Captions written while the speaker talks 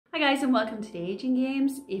Hi guys, and welcome to the Aging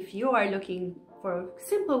Games. If you are looking for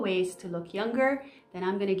simple ways to look younger, then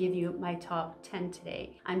I'm gonna give you my top 10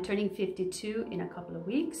 today. I'm turning 52 in a couple of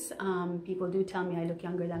weeks. People do tell me I look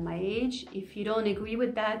younger than my age. If you don't agree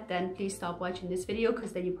with that, then please stop watching this video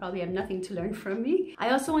because then you probably have nothing to learn from me.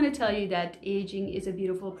 I also want to tell you that aging is a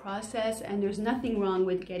beautiful process and there's nothing wrong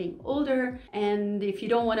with getting older. And if you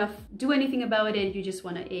don't want to do anything about it, you just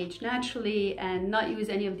want to age naturally and not use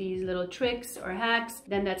any of these little tricks or hacks,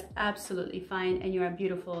 then that's absolutely fine and you are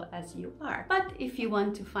beautiful as you are. But if you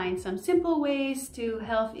want to find some simple ways to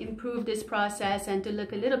help improve this process and to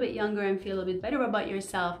look a little bit younger and feel a bit better about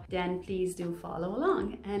yourself, then please do follow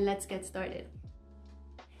along and let's get started.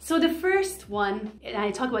 So the first one, and I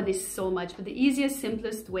talk about this so much, but the easiest,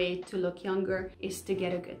 simplest way to look younger is to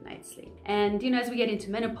get a good night's sleep. And as we get into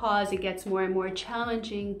menopause, it gets more and more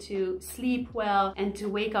challenging to sleep well and to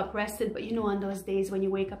wake up rested. But on those days when you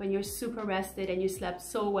wake up and you're super rested and you slept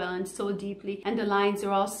so well and so deeply and the lines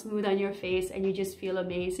are all smooth on your face and you just feel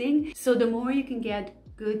amazing. So the more you can get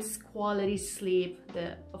good quality sleep,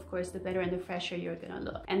 of course the better and the fresher you're gonna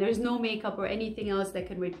look. And there's no makeup or anything else that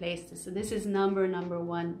can replace this. So this is number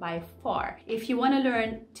one by far. If you want to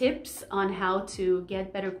learn tips on how to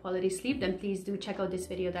get better quality sleep, then please do check out this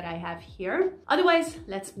video that I have here. Otherwise,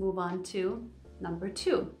 let's move on to number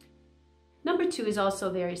two. Number two is also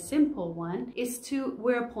a very simple one, is to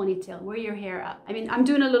wear a ponytail, wear your hair up. I mean, I'm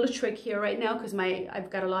doing a little trick here right now because I've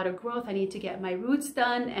got a lot of growth. I need to get my roots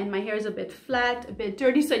done and my hair is a bit flat, a bit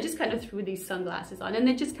dirty. So I just kind of threw these sunglasses on and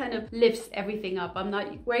it just kind of lifts everything up. I'm not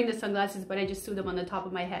wearing the sunglasses, but I just threw them on the top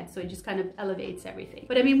of my head. So it just kind of elevates everything.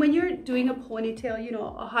 But I mean, when you're doing a ponytail,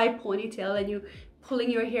 a high ponytail and you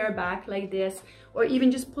pulling your hair back like this, or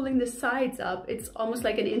even just pulling the sides up, it's almost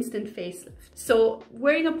like an instant facelift. So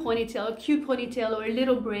wearing a ponytail, a cute ponytail, or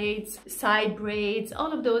little braids, side braids,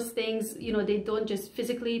 all of those things, they don't just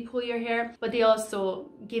physically pull your hair, but they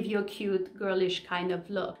also give you a cute, girlish kind of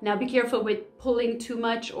look. Now be careful with pulling too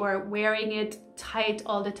much or wearing it tight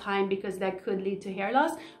all the time because that could lead to hair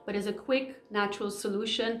loss. But as a quick, natural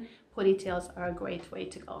solution, ponytails are a great way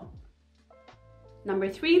to go. Number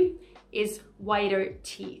three is whiter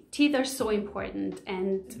teeth. Teeth are so important,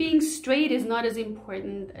 and being straight is not as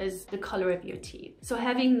important as the color of your teeth. So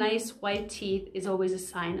having nice white teeth is always a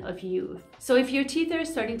sign of youth. So if your teeth are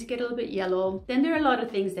starting to get a little bit yellow, then there are a lot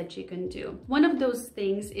of things that you can do. One of those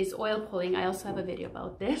things is oil pulling. I also have a video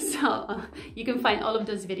about this. So you can find all of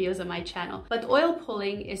those videos on my channel. But oil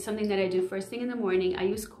pulling is something that I do first thing in the morning. I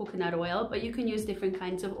use coconut oil, but you can use different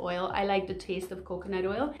kinds of oil. I like the taste of coconut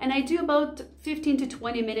oil. And I do about 15 to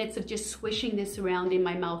 20 minutes of just swishing this around in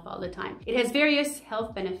my mouth all the time. It has various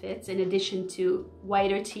health benefits in addition to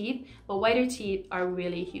whiter teeth, but whiter teeth are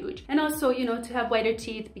really huge. And also, to have whiter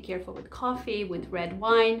teeth, be careful with coffee, with red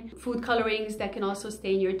wine, food colorings that can also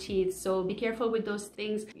stain your teeth. So be careful with those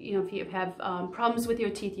things. If you have problems with your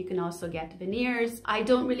teeth, you can also get veneers. I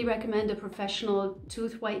don't really recommend a professional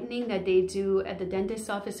tooth whitening that they do at the dentist's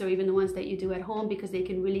office or even the ones that you do at home because they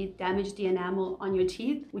can really damage the enamel on your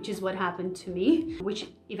teeth, which is what happened to me, which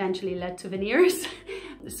eventually led to veneers.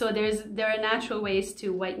 So there are natural ways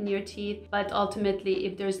to whiten your teeth, but ultimately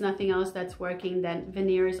if there's nothing else that's working, then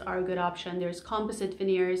veneers are a good option. There's composite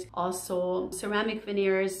veneers, also ceramic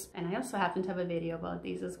veneers, and I also happen to have a video about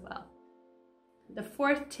these as well. The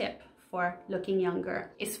fourth tip for looking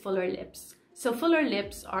younger is fuller lips. So fuller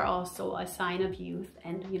lips are also a sign of youth,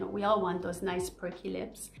 and we all want those nice perky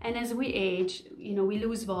lips. And as we age, we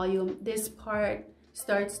lose volume. This part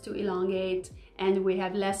starts to elongate and we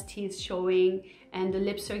have less teeth showing and the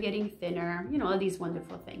lips are getting thinner, all these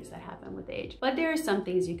wonderful things that happen with age. But there are some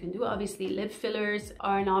things you can do. Obviously, lip fillers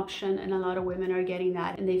are an option and a lot of women are getting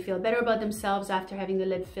that and they feel better about themselves after having the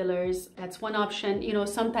lip fillers. That's one option.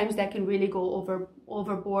 Sometimes that can really go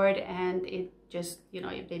overboard and it just,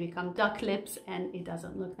 they become duck lips and it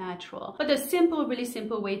doesn't look natural. But the really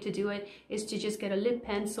simple way to do it is to just get a lip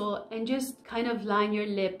pencil and just kind of line your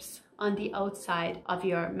lips on the outside of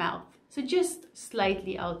your mouth. So just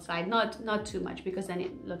slightly outside, not too much because then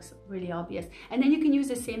it looks really obvious. And then you can use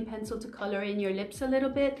the same pencil to color in your lips a little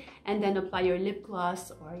bit and then apply your lip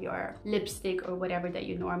gloss or your lipstick or whatever that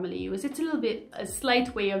you normally use. It's a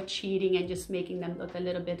slight way of cheating and just making them look a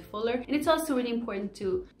little bit fuller. And it's also really important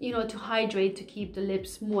to, to hydrate to keep the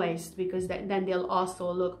lips moist because then they'll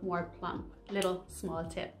also look more plump. Little small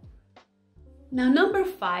tip. Now, number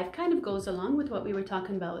 5 kind of goes along with what we were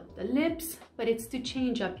talking about, the lips, but it's to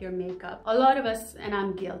change up your makeup. A lot of us, and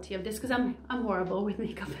I'm guilty of this because I'm horrible with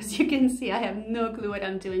makeup. As you can see, I have no clue what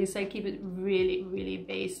I'm doing, so I keep it really, really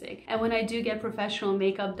basic. And when I do get professional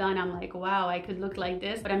makeup done, I'm like, wow, I could look like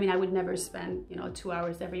this. But I mean, I would never spend, you know, 2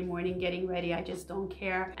 hours every morning getting ready. I just don't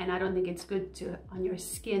care. And I don't think it's good on your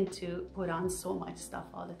skin to put on so much stuff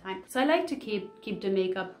all the time. So I like to keep the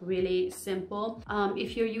makeup really simple.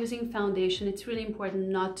 If you're using foundation, it's really important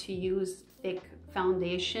not to use thick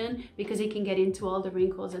foundation because it can get into all the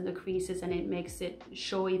wrinkles and the creases and it makes it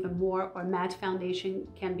show even more. Or matte foundation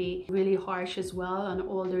can be really harsh as well on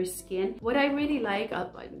older skin. What I really like,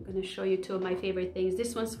 I'm going to show you 2 of my favorite things.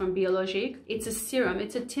 This one's from Biologique. It's a serum.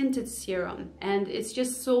 It's a tinted serum and it's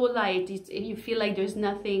just so light. You feel like there's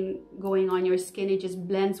nothing going on your skin. It just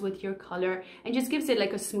blends with your color and just gives it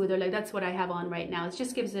like a smoother, like that's what I have on right now. It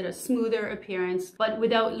just gives it a smoother appearance, but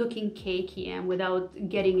without looking cakey and without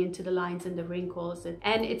getting into the lines and the wrinkles.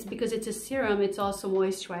 And it's because it's a serum, it's also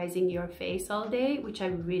moisturizing your face all day, which I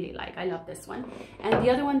really like. I love this one. And the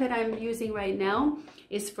other one that I'm using right now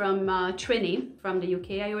is from Trini from the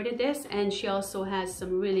UK. I ordered this, and she also has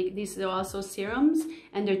some really, these are also serums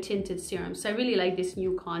and they're tinted serums. So I really like this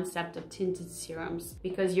new concept of tinted serums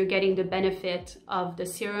because you're getting the benefit of the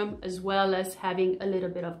serum as well as having a little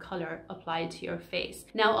bit of color applied to your face.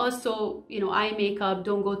 Now also, you know, eye makeup,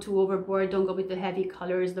 don't go too overboard. Don't go with the heavy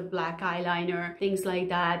colors, the black eyeliner, things like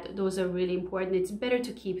that. Those are really important. It's better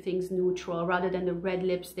to keep things neutral rather than the red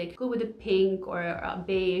lipstick. Go with a pink or a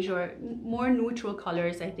beige or more neutral colors.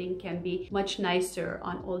 I think can be much nicer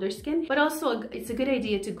on older skin. But also it's a good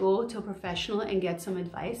idea to go to a professional and get some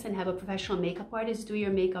advice and have a professional makeup artist do your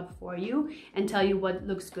makeup for you and tell you what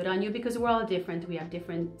looks good on you, because we're all different. We have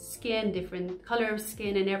different skin, different color of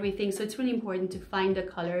skin and everything. So it's really important to find the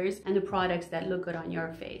colors and the products that look good on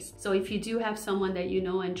your face. So if you do have someone that you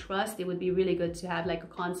know and trust, it would be really good to have like a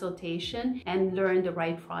consultation and learn the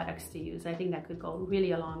right products to use. I think that could go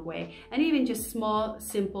really a long way. And even just small,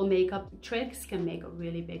 simple makeup tricks can make a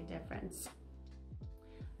really big difference.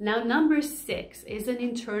 Now, number 6 is an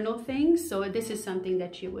internal thing. So this is something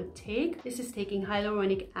that you would take. This is taking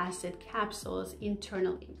hyaluronic acid capsules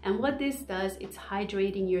internally. And what this does, it's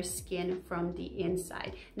hydrating your skin from the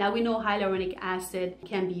inside. Now, we know hyaluronic acid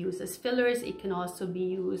can be used as fillers. It can also be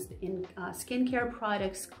used in skincare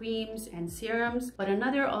products, creams, and serums. But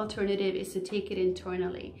another alternative is to take it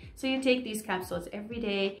internally. So you take these capsules every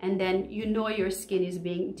day, and then you know your skin is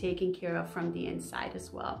being taken care of from the inside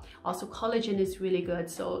as well. Also, collagen is really good.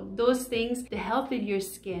 So those things, the health of your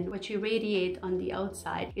skin, what you radiate on the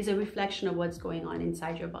outside is a reflection of what's going on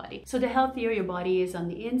inside your body. So the healthier your body is on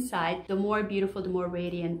the inside, the more beautiful, the more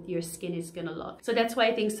radiant your skin is gonna look. So that's why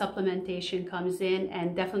I think supplementation comes in,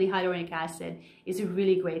 and definitely hyaluronic acid is a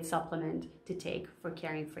really great supplement to take for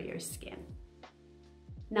caring for your skin.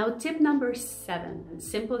 Now, tip number 7,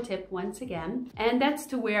 simple tip once again, and that's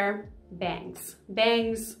to wear bangs.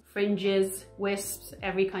 Bangs, fringes, wisps,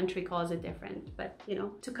 every country calls it different, but you know,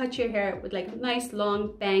 to cut your hair with like nice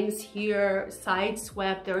long bangs here, side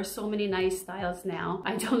swept. There are so many nice styles now.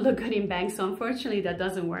 I don't look good in bangs, so unfortunately that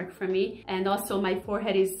doesn't work for me. And also my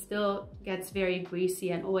forehead still gets very greasy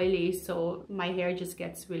and oily, so my hair just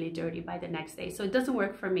gets really dirty by the next day, so it doesn't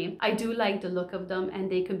work for me. I do like the look of them,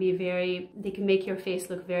 and they can make your face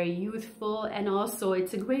look very youthful, and also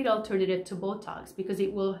it's a great alternative to Botox because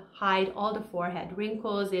it will hide all the forehead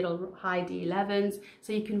wrinkles, it'll hide the 11s,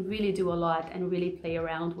 so you can really do a lot and really play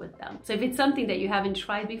around with them. So if it's something that you haven't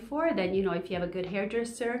tried before, then you know, if you have a good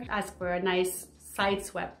hairdresser, ask for a nice side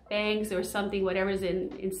swept bangs or something, whatever's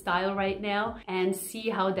in style right now, and see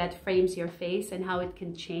how that frames your face and how it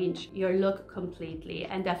can change your look completely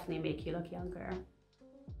and definitely make you look younger.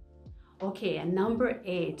 Okay, and number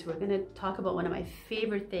 8, we're gonna talk about one of my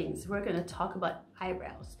favorite things. We're gonna talk about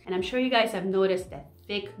eyebrows. And I'm sure you guys have noticed that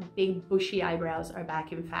thick, big, bushy eyebrows are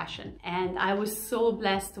back in fashion. And I was so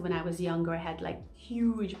blessed when I was younger. I had like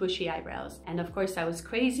huge bushy eyebrows. And of course I was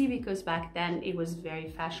crazy because back then it was very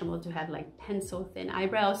fashionable to have like pencil thin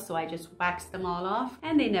eyebrows. So I just waxed them all off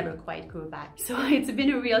and they never quite grew back. So it's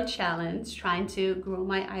been a real challenge trying to grow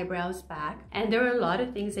my eyebrows back. And there are a lot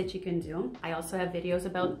of things that you can do. I also have videos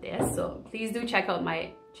about this, so please do check out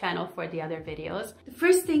my channel for the other videos. The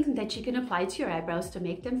first thing that you can apply to your eyebrows to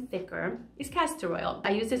make them thicker is castor oil.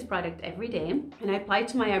 I use this product every day and I apply it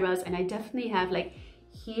to my eyebrows, and I definitely have like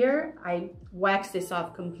here, I waxed this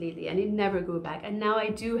off completely and it never grew back. And now I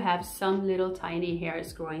do have some little tiny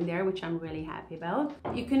hairs growing there, which I'm really happy about.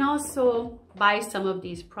 You can also buy some of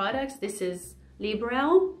these products. This is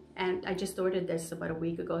Librel, and I just ordered this about a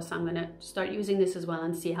week ago, so I'm gonna start using this as well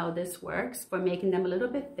and see how this works for making them a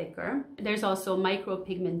little bit thicker. There's also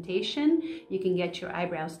micropigmentation. You can get your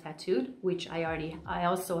eyebrows tattooed, which I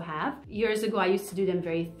also have. Years ago I used to do them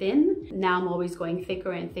very thin. Now I'm always going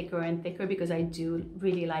thicker and thicker and thicker because I do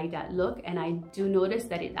really like that look, and I do notice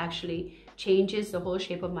that it actually changes the whole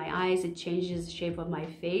shape of my eyes, it changes the shape of my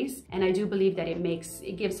face, and I do believe that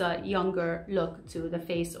it gives a younger look to the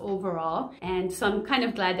face overall. And so I'm kind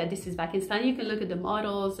of glad that this is back in style. You can look at the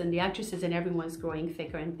models and the actresses, and everyone's growing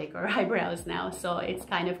thicker and thicker eyebrows now, so it's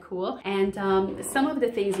kind of cool. And some of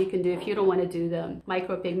the things you can do if you don't want to do the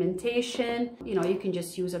micropigmentation, you know, you can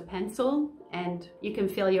just use a pencil and you can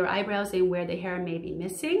fill your eyebrows in where the hair may be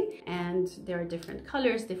missing, and there are different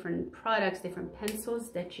colors, different products, different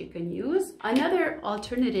pencils that you can use. Another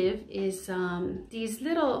alternative is these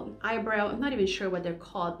little eyebrow, I'm not even sure what they're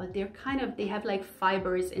called, but they have like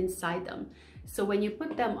fibers inside them. So when you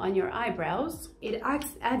put them on your eyebrows, it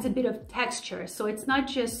adds a bit of texture. So it's not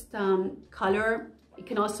just color. It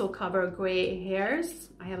can also cover gray hairs.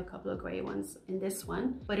 I have a couple of gray ones in this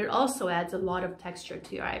one, but it also adds a lot of texture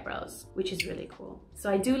to your eyebrows, which is really cool.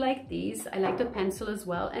 So I do like these. I like the pencil as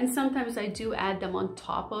well. And sometimes I do add them on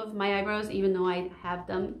top of my eyebrows, even though I have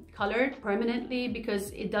them colored permanently,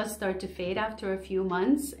 because it does start to fade after a few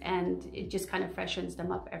months and it just kind of freshens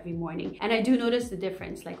them up every morning. And I do notice the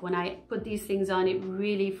difference. Like when I put these things on, it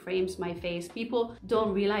really frames my face. People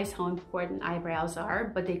don't realize how important eyebrows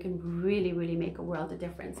are, but they can really, really make a world of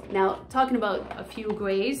difference. Now, talking about a few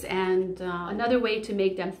grays, and another way to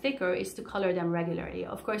make them thicker is to color them regularly.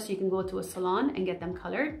 Of course, you can go to a salon and get them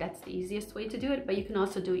colored. That's the easiest way to do it, but you can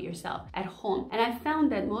also do it yourself at home. And I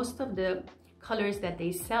found that most of the colors that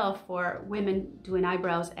they sell for women doing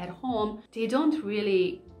eyebrows at home, they don't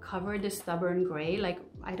really cover the stubborn gray. Like,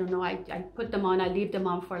 I don't know, I put them on, I leave them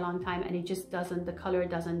on for a long time, and it just doesn't, the color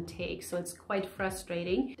doesn't take. So it's quite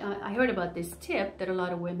frustrating. I heard about this tip that a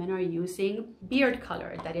lot of women are using, beard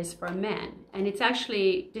color, that is for men. And it's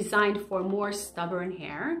actually designed for more stubborn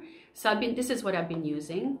hair. So this is what I've been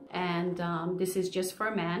using, and this is just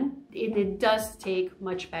for men. It does take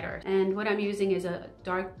much better. And what I'm using is a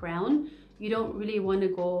dark brown. You don't really want to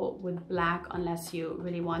go with black unless you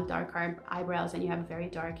really want dark eyebrows and you have very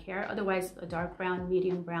dark hair. Otherwise, a dark brown,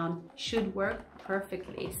 medium brown should work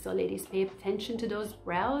perfectly. So ladies, pay attention to those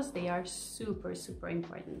brows. They are super, super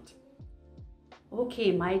important.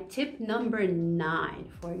 Okay, my tip number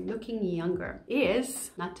 9 for looking younger is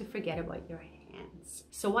not to forget about your hair.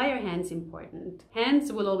 So why are hands important?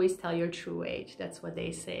 Hands will always tell your true age. That's what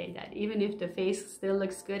they say, that even if the face still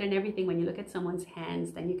looks good and everything, when you look at someone's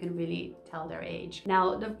hands, then you can really tell their age.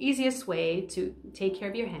 Now, the easiest way to take care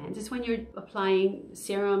of your hands is when you're applying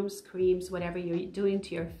serums, creams, whatever you're doing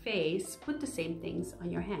to your face, put the same things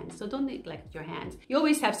on your hands. So don't neglect your hands. You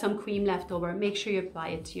always have some cream left over. Make sure you apply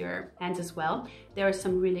it to your hands as well. There are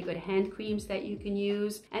some really good hand creams that you can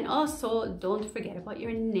use. And also, don't forget about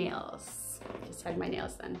your nails. Just had my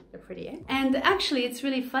nails done. They're pretty, eh? And actually, it's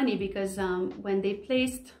really funny because when they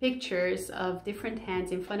placed pictures of different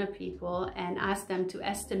hands in front of people and asked them to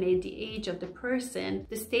estimate the age of the person,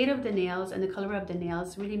 the state of the nails and the color of the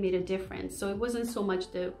nails really made a difference. So it wasn't so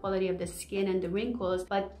much the quality of the skin and the wrinkles,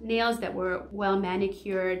 but nails that were well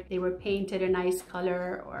manicured, they were painted a nice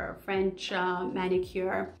color, or French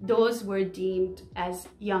manicure. Those were deemed as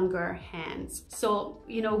younger hands. So,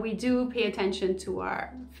 you know, we do pay attention to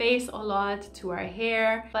our face a lot, to our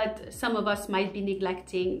hair, but some of us might be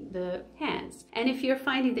neglecting the hands. And if you're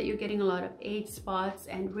finding that you're getting a lot of age spots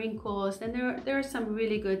and wrinkles, then there are some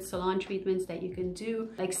really good salon treatments that you can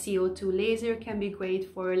do, like CO2 laser can be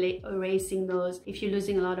great for erasing those. If you're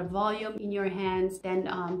losing a lot of volume in your hands, then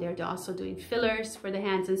they're also doing fillers for the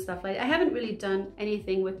hands and stuff like that. I haven't really done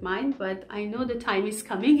anything with mine, but I know the time is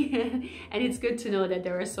coming and it's good to know that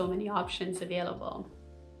there are so many options available.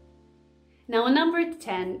 Now, number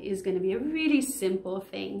 10 is going to be a really simple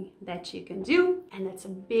thing that you can do, and that's a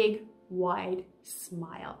big, wide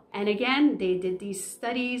smile. And again, they did these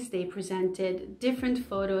studies, they presented different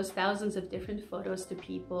photos, thousands of different photos to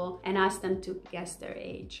people, and asked them to guess their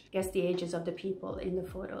age, guess the ages of the people in the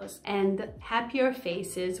photos. And happier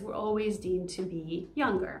faces were always deemed to be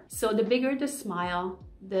younger. So the bigger the smile,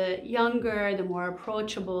 the younger, the more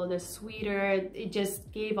approachable, the sweeter. It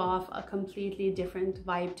just gave off a completely different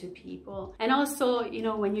vibe to people. And also, you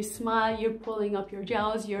know, when you smile, you're pulling up your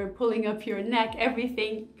jowls, you're pulling up your neck,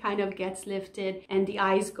 everything kind of gets lifted. rounded and the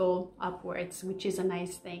eyes go upwards, which is a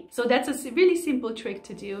nice thing. So that's a really simple trick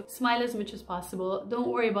to do. Smile as much as possible. Don't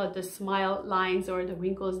worry about the smile lines or the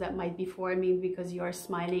wrinkles that might be forming because you're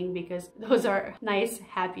smiling, because those are nice,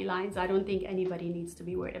 happy lines. I don't think anybody needs to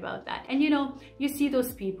be worried about that. And you know, you see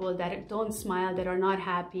those people that don't smile, that are not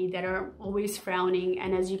happy, that are always frowning,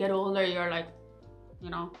 and as you get older, you're like, you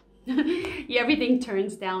know, everything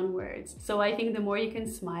turns downwards. So I think the more you can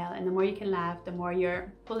smile and the more you can laugh, the more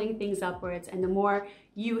you're pulling things upwards, and the more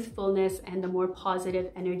youthfulness and the more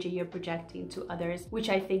positive energy you're projecting to others, which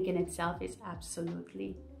I think in itself is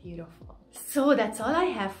absolutely beautiful. So that's all I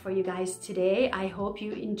have for you guys today. I hope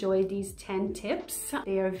you enjoyed these 10 tips.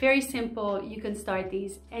 They are very simple. You can start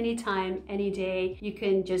these anytime, any day. You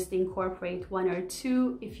can just incorporate one or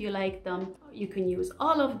two if you like them. You can use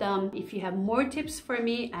all of them. If you have more tips for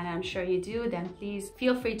me, and I'm sure you do, then please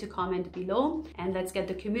feel free to comment below, and let's get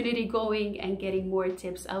the community going and getting more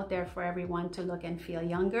tips out there for everyone to look and feel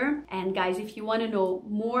younger. And guys, if you want to know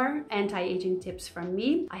more anti-aging tips from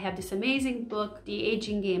me, I have this amazing book, The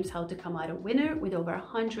Aging Games: How to Come Out a Winner, with over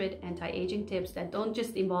 100 anti-aging tips that don't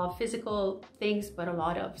just involve physical things, but a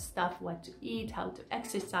lot of stuff, what to eat, how to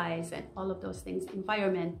exercise, and all of those things,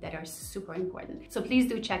 environment, that are super important. So please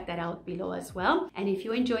do check that out below as well. And if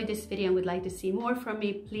you enjoyed this video and would like to see more from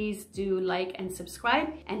me, please do like and subscribe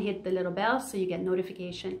and hit the little bell so you get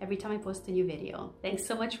notification every time I post a new video. Thanks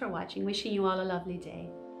so much for watching. Wishing you all a lovely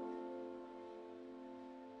day.